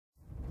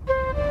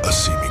a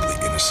seemingly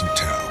innocent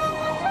town.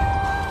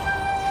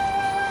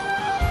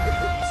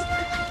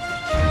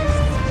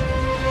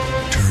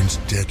 Turns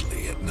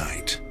deadly at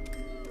night.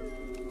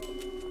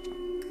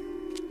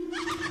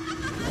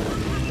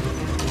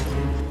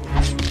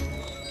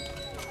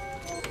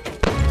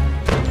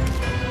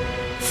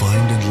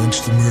 Find and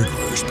lynch the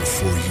murderers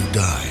before you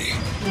die.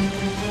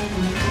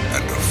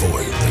 And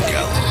avoid the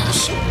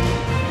gallows.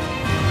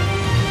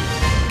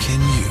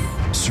 Can you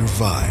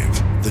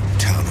survive the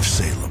Town of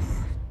Salem?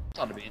 This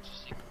ought to be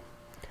interesting.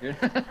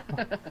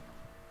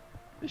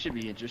 This should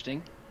be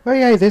interesting. Oh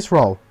yeah, this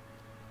roll.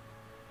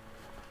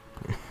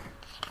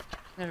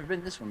 Never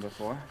been this one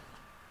before.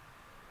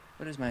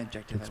 What is my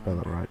objective? Did spell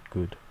it right.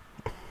 Good.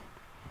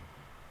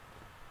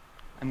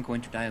 I'm going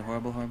to die a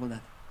horrible, horrible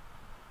death.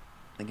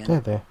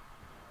 Again.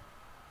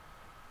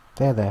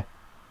 There.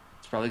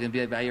 It's probably going to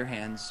be by your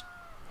hands.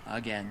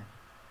 Again.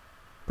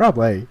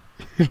 Probably.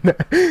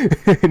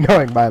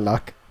 Knowing my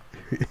luck.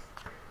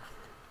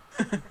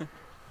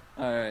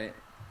 Alright.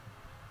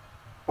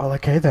 Well,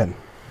 okay then.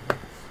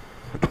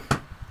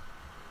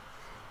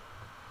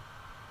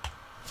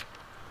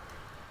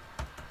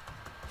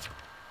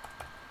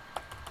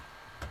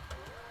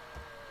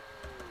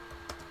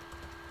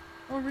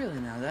 Oh really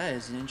now, that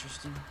is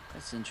interesting.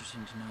 That's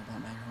interesting to know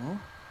about my role.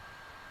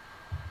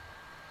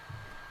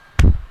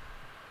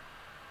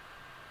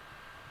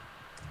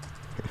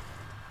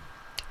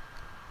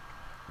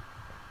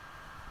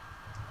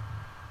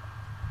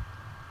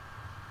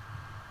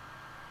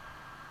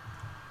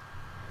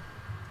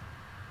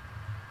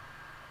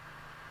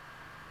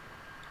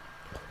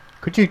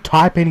 Could you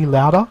type any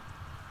louder?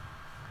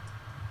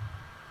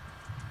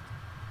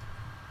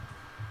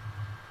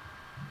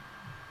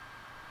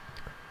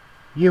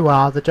 You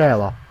are the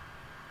jailer.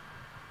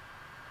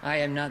 I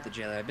am not the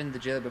jailer. I've been the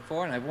jailer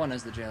before and I've won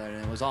as the jailer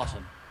and it was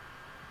awesome.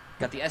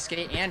 Got the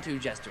SK and 2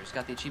 jesters.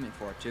 Got the achievement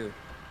for it too.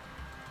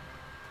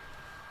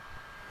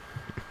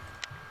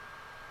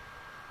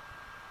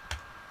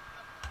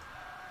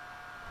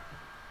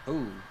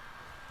 Ooh.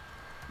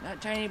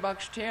 Not Tiny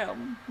Box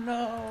Tim.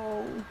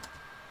 No.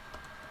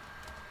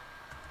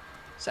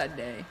 Sad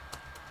day.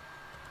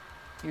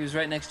 He was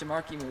right next to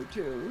Marky Moo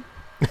too.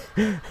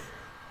 And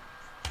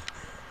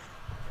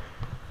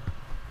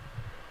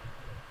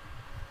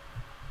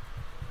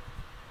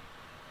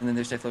then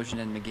there's Typhlosion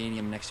and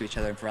Meganium next to each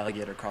other and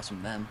Feraligatr across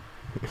from them.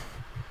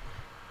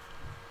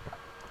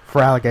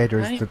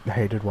 Feraligatr is the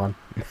hated one.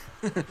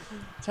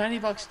 Tiny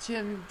Box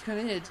Tim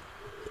committed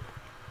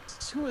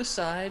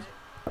suicide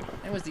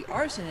and was the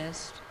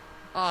arsonist.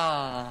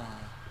 Ah.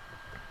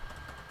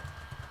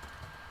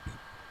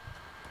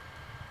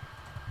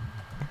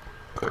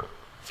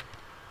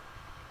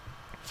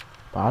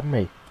 Pardon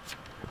me.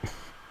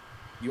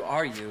 You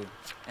are you,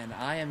 and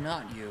I am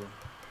not you.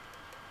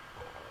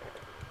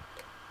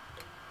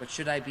 But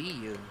should I be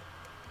you?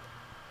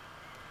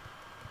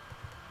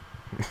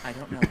 I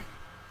don't know.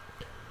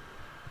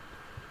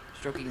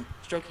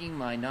 Stroking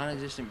my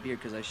non-existent beard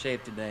because I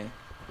shaved today.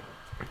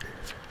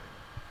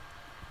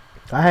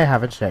 I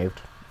haven't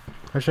shaved.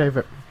 I shave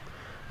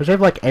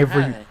like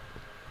every... Haven't.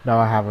 No,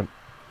 I haven't.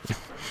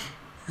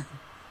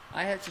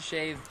 I have to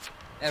shave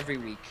every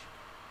week.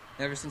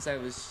 Ever since I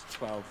was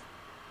 12.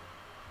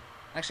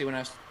 Actually, when I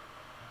was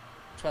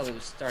 12, it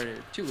was started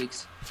at 2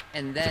 weeks.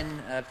 And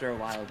then, after a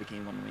while, it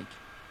became 1 week.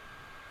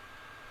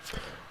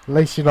 At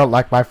least you're not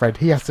like my friend.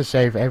 He has to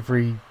shave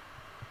every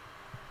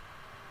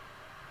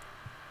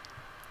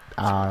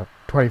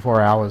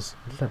 24 hours.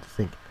 I just have to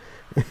think.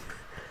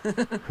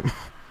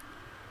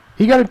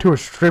 He got into a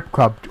strip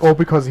club all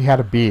because he had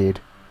a beard.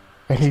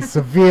 And he's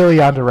severely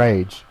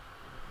underage.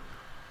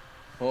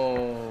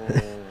 Oh.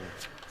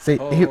 See,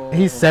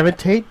 he's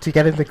 17. To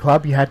get in the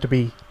club, you had to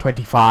be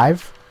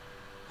 25.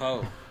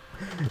 Oh.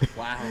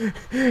 Wow.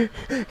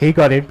 He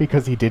got in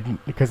because he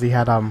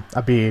had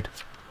a beard.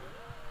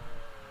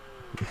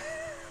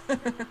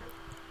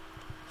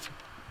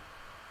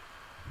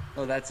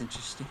 Oh, that's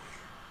interesting.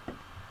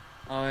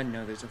 Oh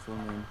no, there's a full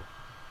moon.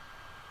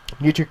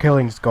 Neutral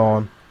killing's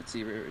gone. Let's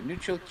see,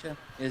 neutral kill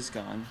is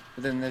gone,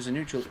 but then there's a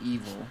neutral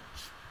evil.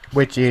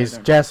 Which is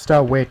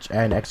Jester, Witch,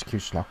 and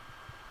Executioner.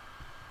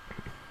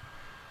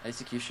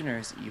 Executioner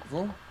is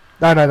evil?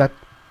 No, that... Well,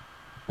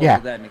 yeah.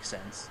 that makes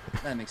sense.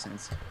 That makes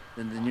sense.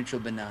 Then the neutral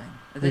benign.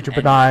 Neutral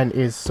benign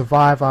is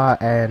Survivor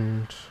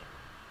and...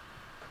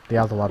 the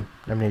other one,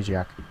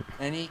 Amnesiac.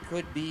 And he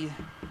could be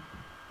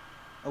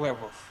a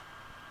werewolf.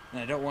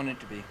 And I don't want it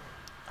to be.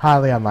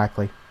 Highly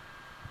unlikely.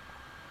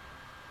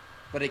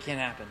 But it can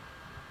happen.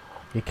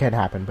 It can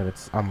happen, but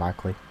it's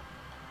unlikely.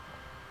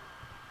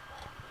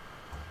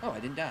 Oh, I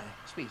didn't die.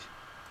 Sweet.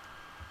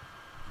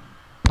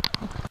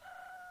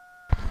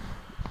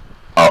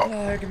 Oh.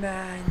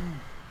 Bergman.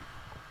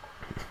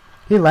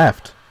 He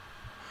left.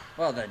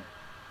 Well then.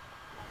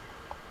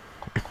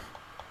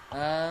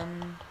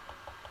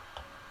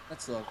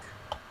 Let's look.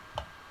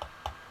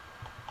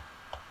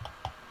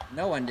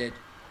 No one did.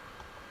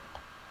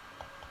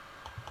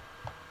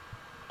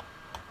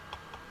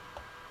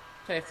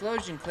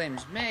 Typhlosion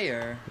claims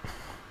mayor.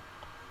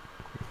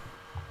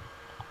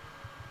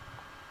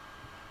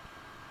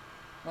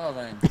 Well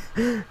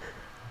then.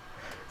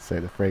 So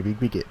the framing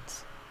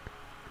begins.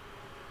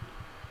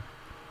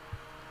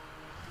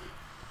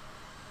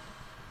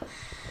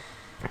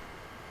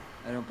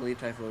 I don't believe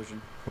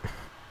Typhlosion.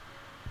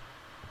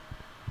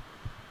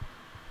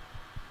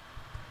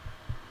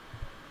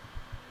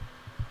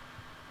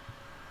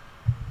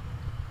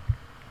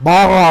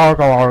 I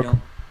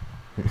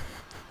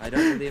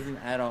don't believe him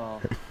at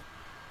all.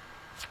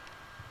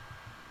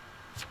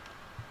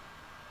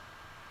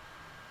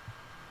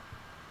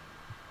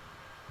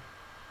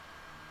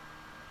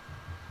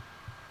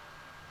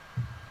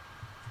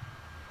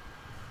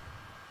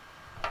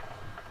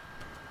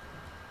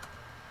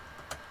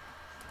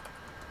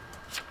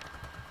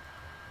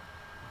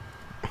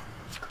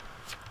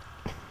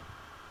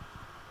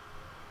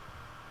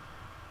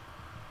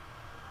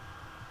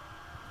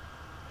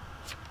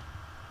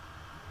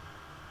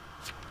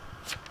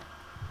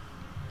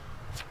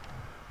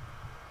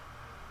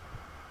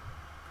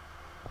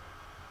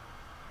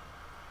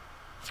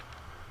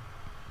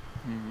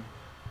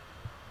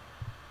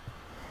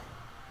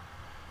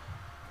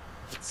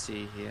 Let's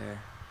see here.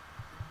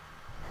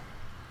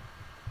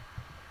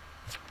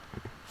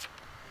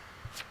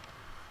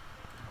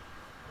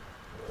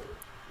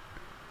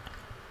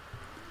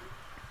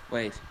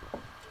 Wait.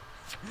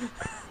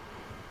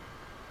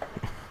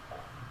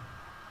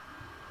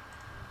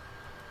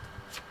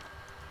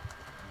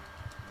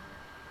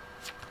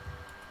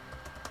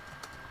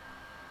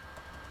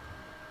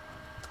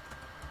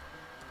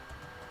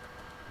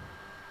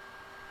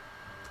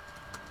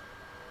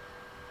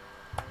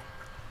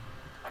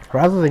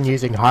 Rather than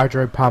using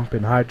hydro pump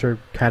and hydro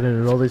cannon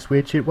and all this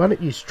weird shit, why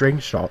don't you string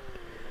shot?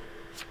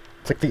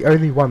 It's like the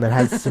only one that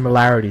has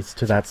similarities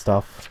to that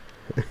stuff.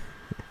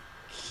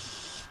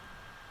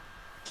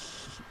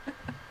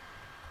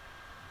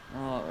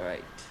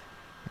 Alright.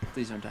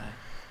 Please don't die.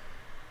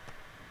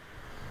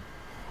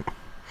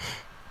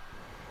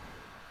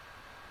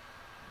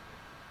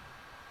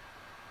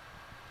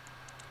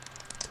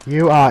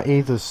 You are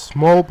either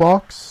Small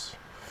Box,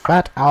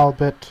 Fat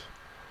Albert,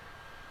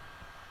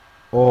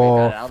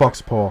 or Wait, Albert?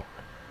 Foxpaw.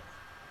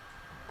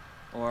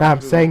 Or No, I'm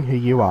who? saying who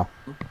you are.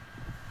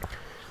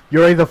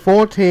 You're either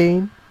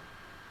 14,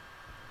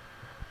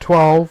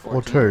 12, or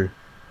 14. 2.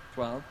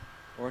 12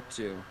 or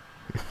 2.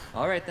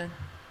 Alright then.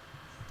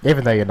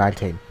 Even though you're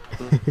 19.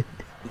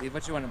 Believe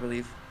what you want to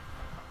believe.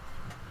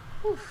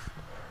 Oof.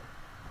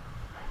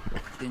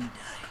 Didn't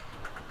die.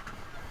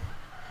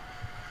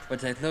 But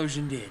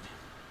Typhlosion did.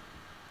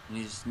 And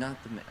he's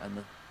not the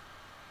unless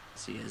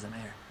he is the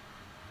mayor.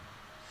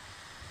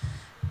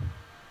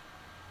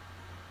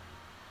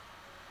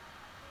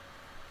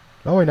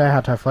 Oh, we know how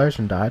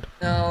Typhlosion died.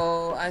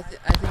 No, I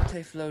think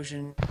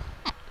Typhlosion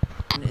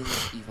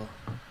is evil.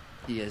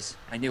 He is.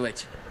 I knew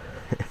it.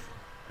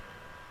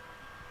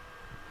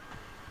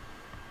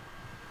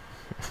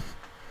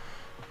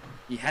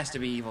 He has to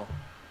be evil.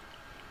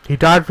 He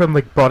died from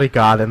the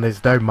bodyguard and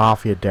there's no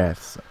Mafia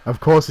deaths. Of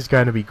course he's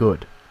going to be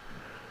good.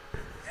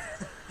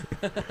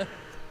 God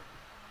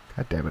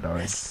damn it,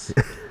 Orange. Yes.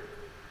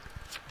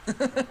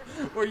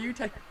 Were you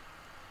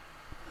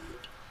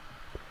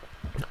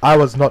I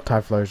was not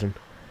Typhlosion.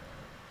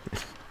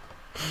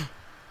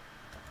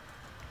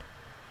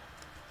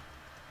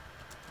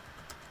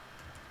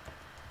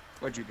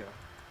 Where'd you go?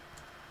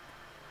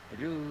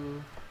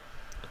 Hello.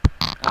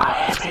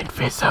 I am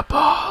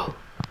invisible.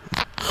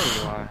 There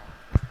you are.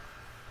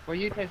 Were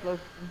you Typhlosion?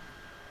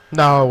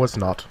 No, I was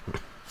not.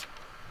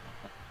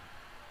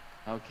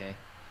 Okay.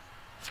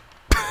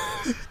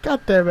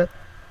 God damn it.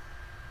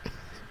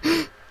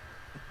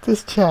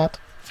 This chat.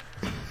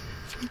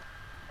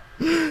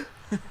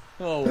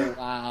 Oh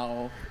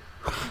wow.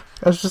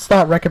 I should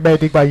start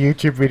recommending my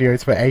YouTube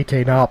videos for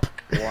 18 up.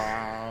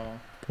 Wow.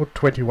 Or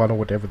 21 or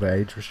whatever the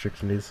age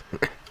restriction is.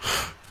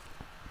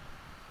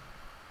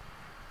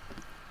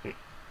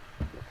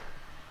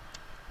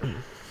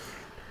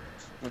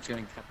 What's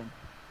gonna happen?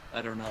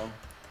 I don't know.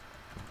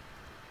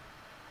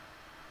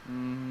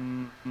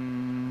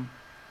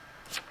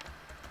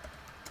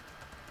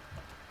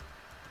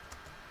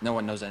 No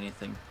one knows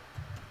anything.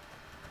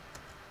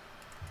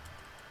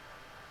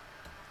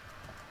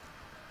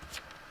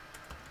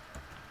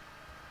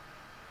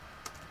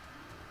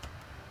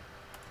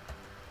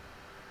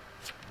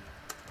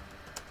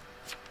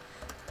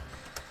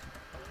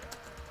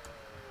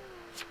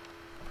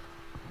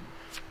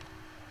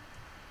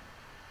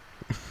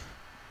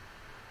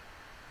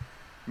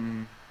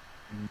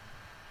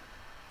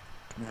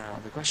 Now,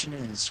 the question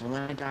is, will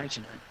I die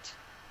tonight?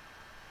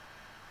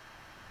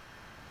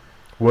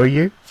 Were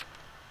you?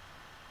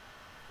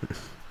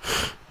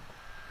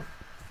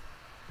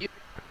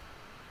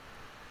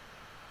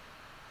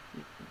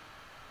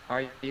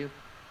 Are you?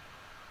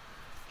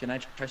 Can I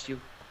trust you?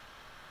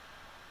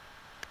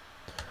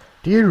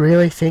 Do you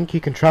really think you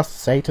can trust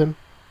Satan?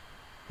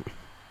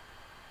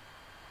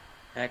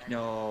 Heck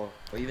no.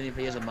 Or even if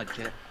he is a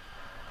mudkip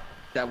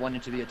that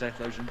wanted to be a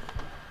Typhlosion.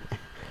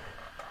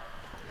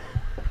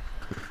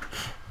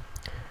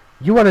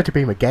 You wanted to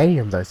be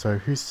Meganium though, so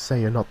who's to say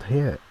you're not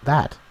here?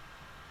 That.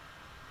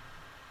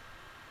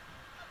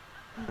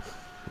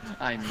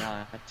 I'm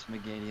not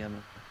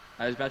Meganium.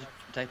 I was about to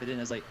type it in.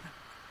 I was like,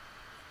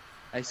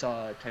 I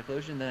saw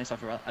Typhlosion, then I saw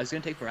I was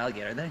gonna take for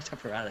alligator, then I saw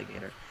for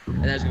alligator,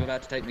 and then I was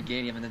about to type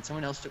Meganium, and then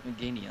someone else took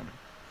Meganium.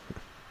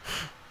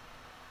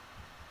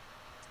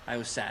 I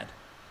was sad.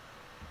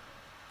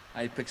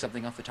 I picked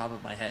something off the top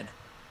of my head.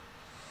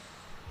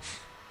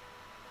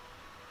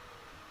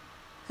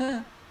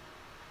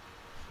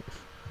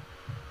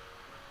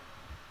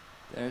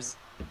 There's...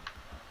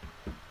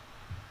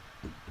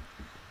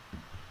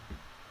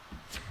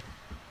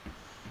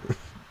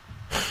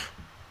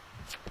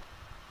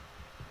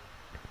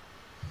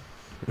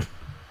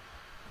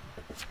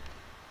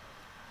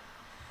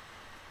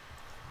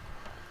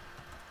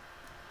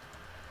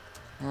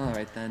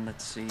 Alright then,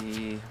 let's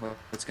see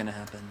what's gonna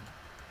happen.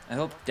 I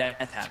hope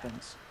death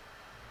happens.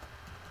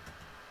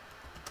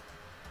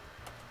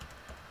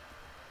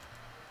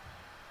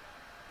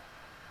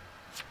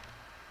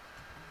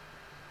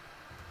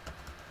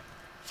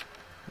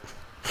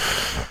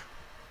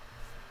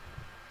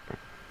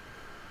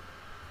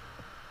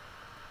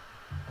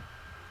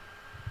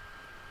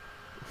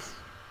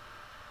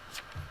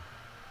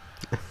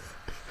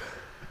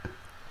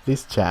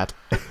 This chat.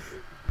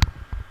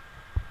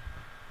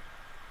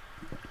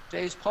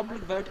 Today's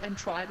public vote and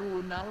trial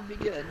will now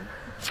begin.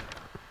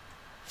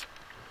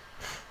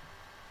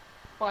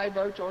 5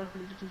 votes are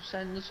needed to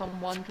send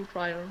someone to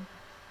trial.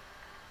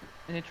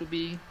 And it will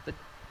be the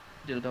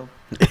dildo.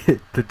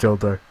 The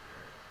dildo.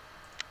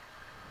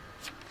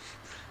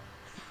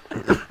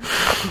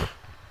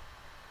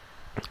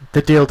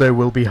 The dildo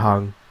will be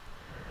hung.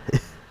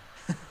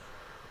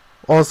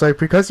 Also,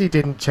 because you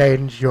didn't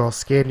change your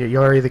skin,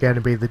 you're either going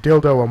to be the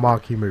dildo or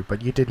Marky Moo,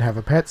 but you didn't have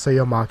a pet, so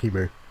you're Marky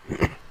Moo.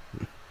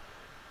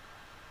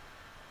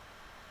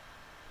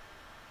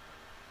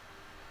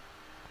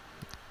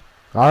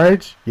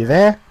 Orange, you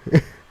there?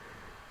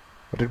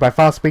 Or did my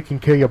fast speaking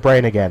kill your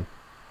brain again?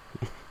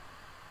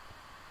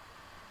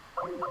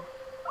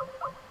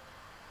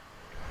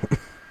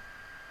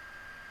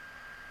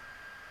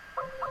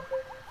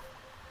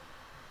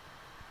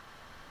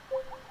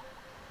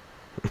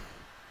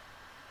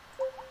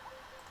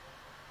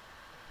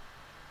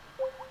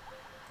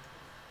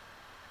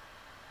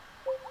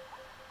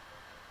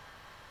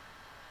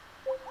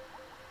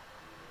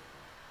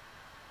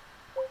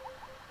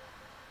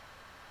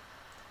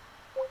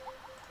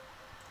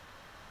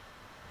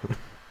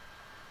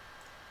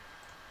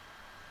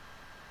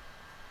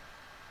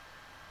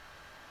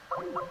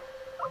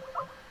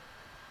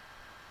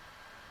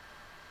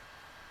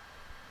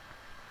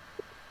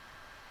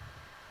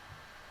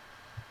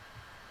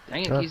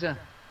 Dang it, Giza.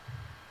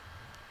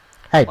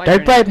 Hey, Why don't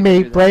do you blame me,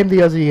 do that? blame the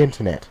Aussie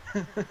internet.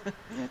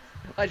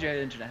 Why'd your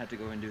internet have to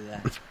go and do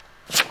that?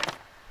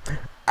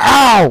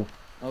 Ow!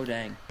 Oh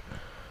dang.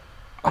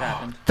 What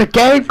happened? The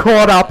game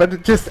caught up and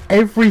it just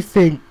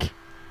everything.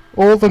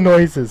 All the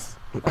noises.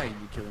 Why are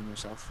you killing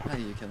yourself? Why are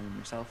you killing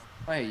yourself?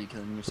 Why are you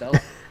killing yourself?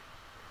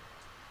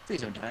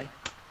 Please don't die.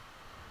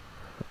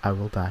 I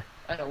will die.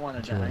 I don't want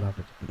But to you will die. love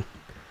it.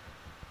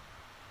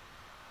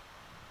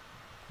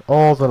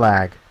 All the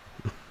lag.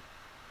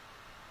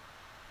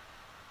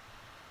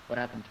 What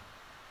happened?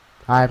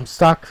 I'm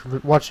stuck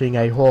watching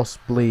a horse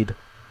bleed.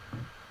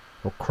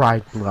 Or cry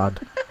blood.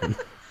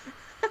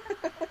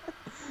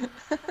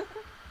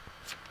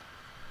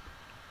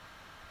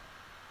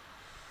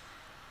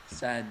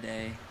 Sad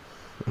day.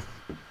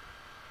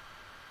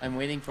 I'm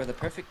waiting for the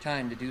perfect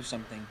time to do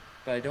something,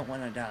 but I don't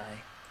want to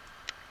die.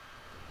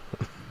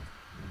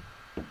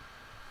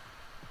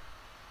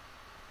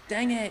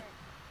 Dang it!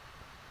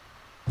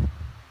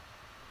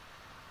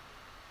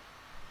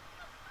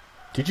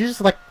 Did you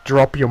just like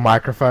drop your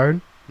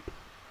microphone?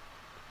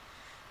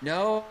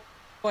 No,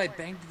 I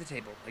banged the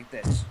table like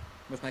this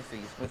with my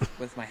feet,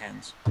 with my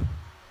hands.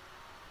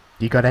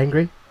 You got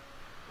angry?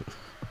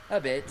 A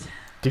bit.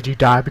 Did you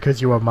die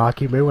because you were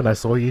Marky Moo when I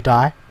saw you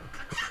die?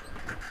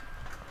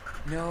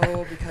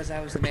 No, because I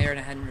was the mayor and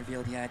I hadn't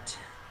revealed yet.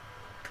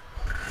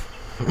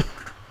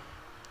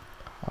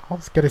 I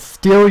was gonna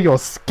steal your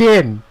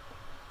skin!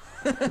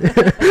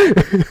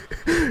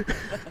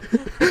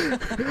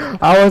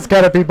 I was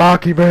gonna be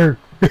Marky Moo!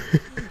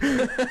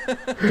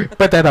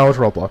 But then I was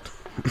Roblox.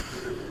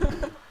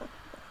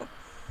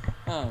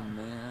 Oh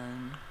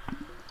man.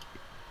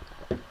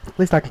 At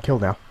least I can kill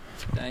now.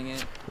 Dang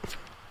it.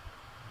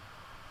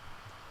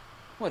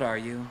 What are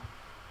you?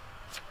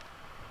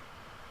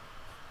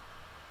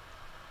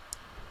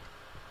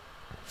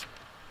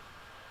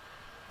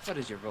 What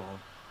is your role?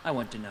 I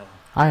want to know.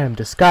 I am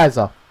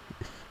Disguiser.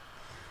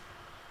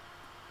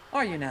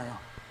 Are you now?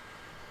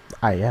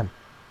 I am.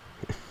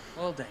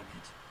 Well, dang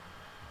it.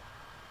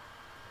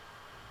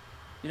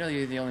 You know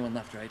you're the only one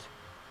left, right?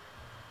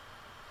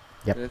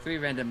 Yep. There are 3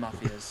 random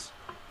mafias.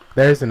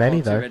 There isn't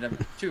any Well, though.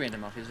 two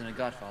random mafias and a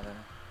godfather.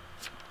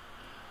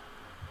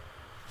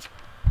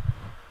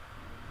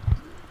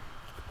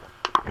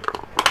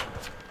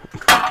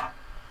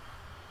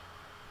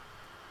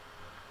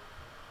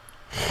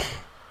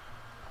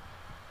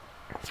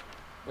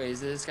 Wait,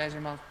 is this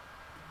Disguiser Mafia?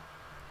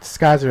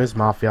 Disguiser is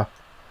Mafia.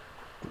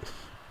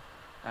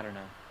 I don't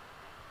know.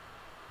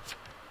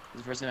 This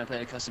is the first time I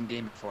played a custom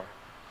game before.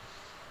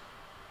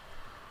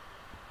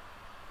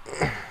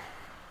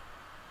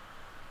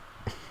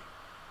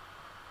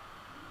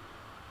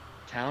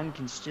 Town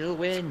can still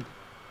win.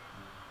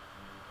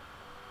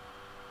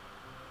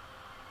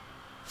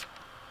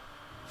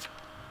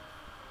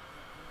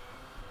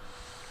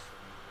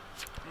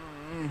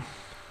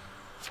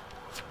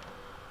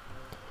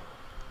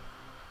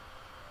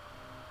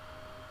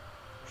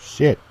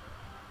 Shit.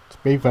 It's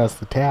me versus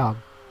the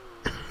town.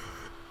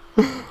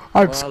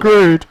 I'm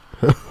screwed.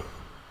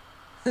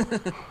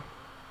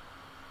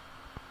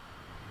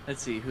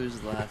 Let's see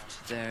who's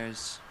left.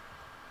 There's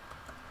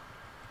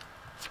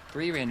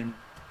 3 random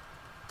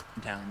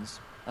towns,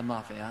 a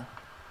Mafia,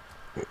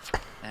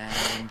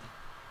 and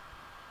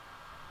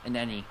an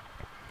any.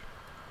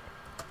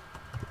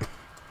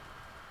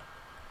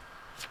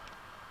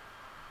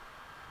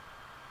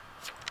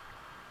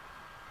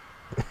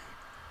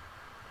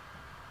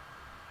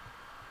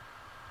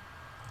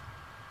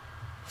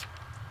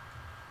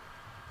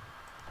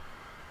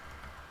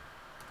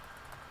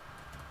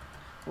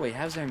 Wait,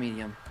 how's there a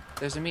medium?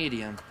 There's a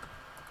medium.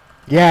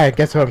 Yeah,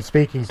 guess who I'm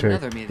speaking to?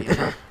 Another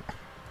medium.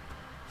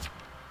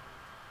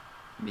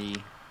 Me.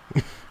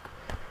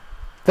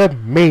 The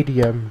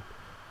medium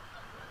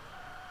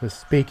was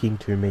speaking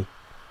to me.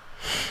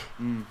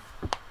 I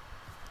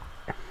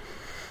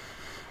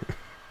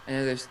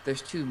know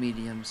there's 2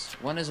 mediums.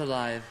 One is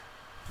alive,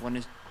 one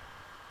is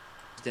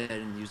dead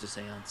and used a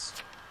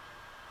seance.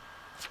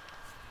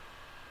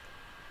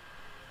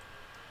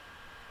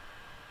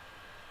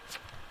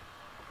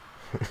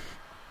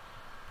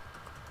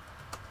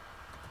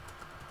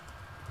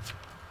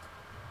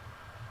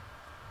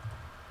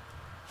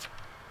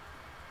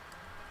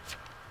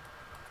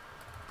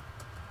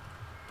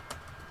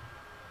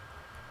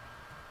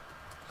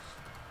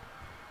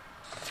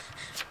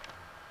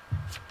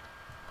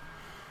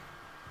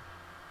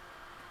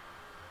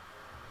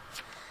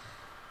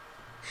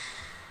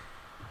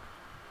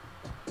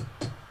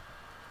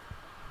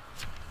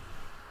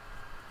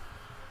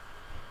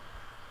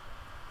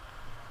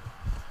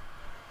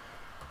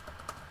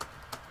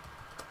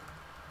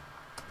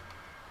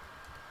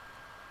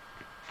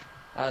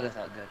 Oh, that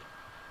felt good.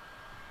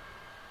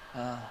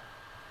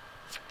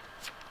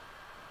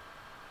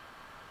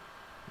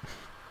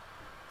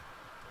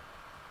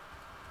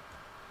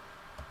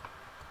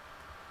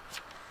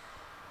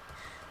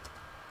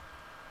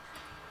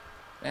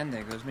 And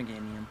there goes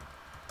Meganium.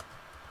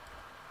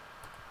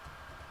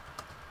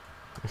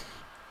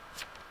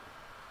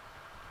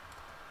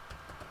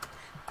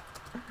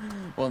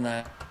 Well,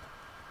 no,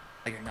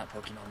 you're not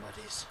Pokemon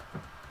buddies.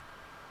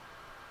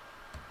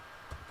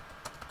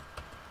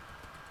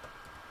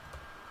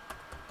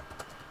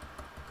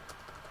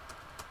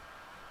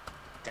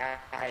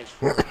 Die.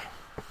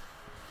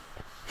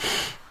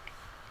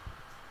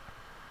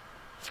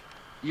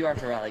 You are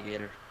for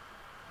alligator.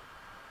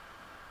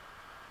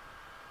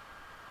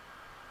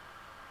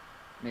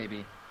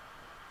 Maybe.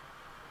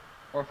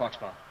 Or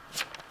foxpaw.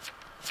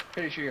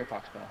 Pretty sure you're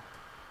foxpaw.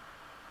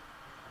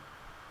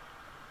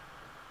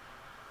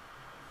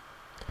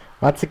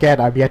 Once again,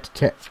 I'm yet to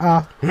check.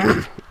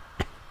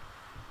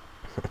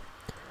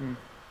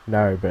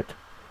 No, but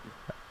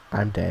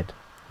I'm dead.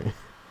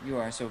 You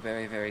are so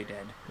very, very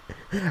dead.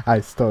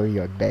 I stole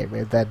your name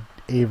and then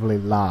evilly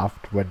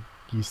laughed when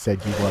you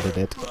said you wanted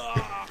it.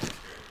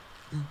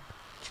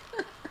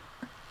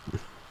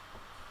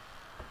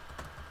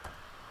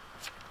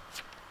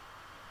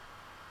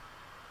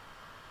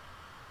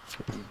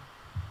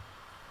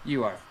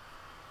 You are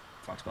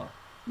foxpaw.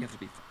 You have to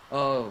be.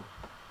 Oh,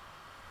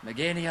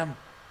 Meganium.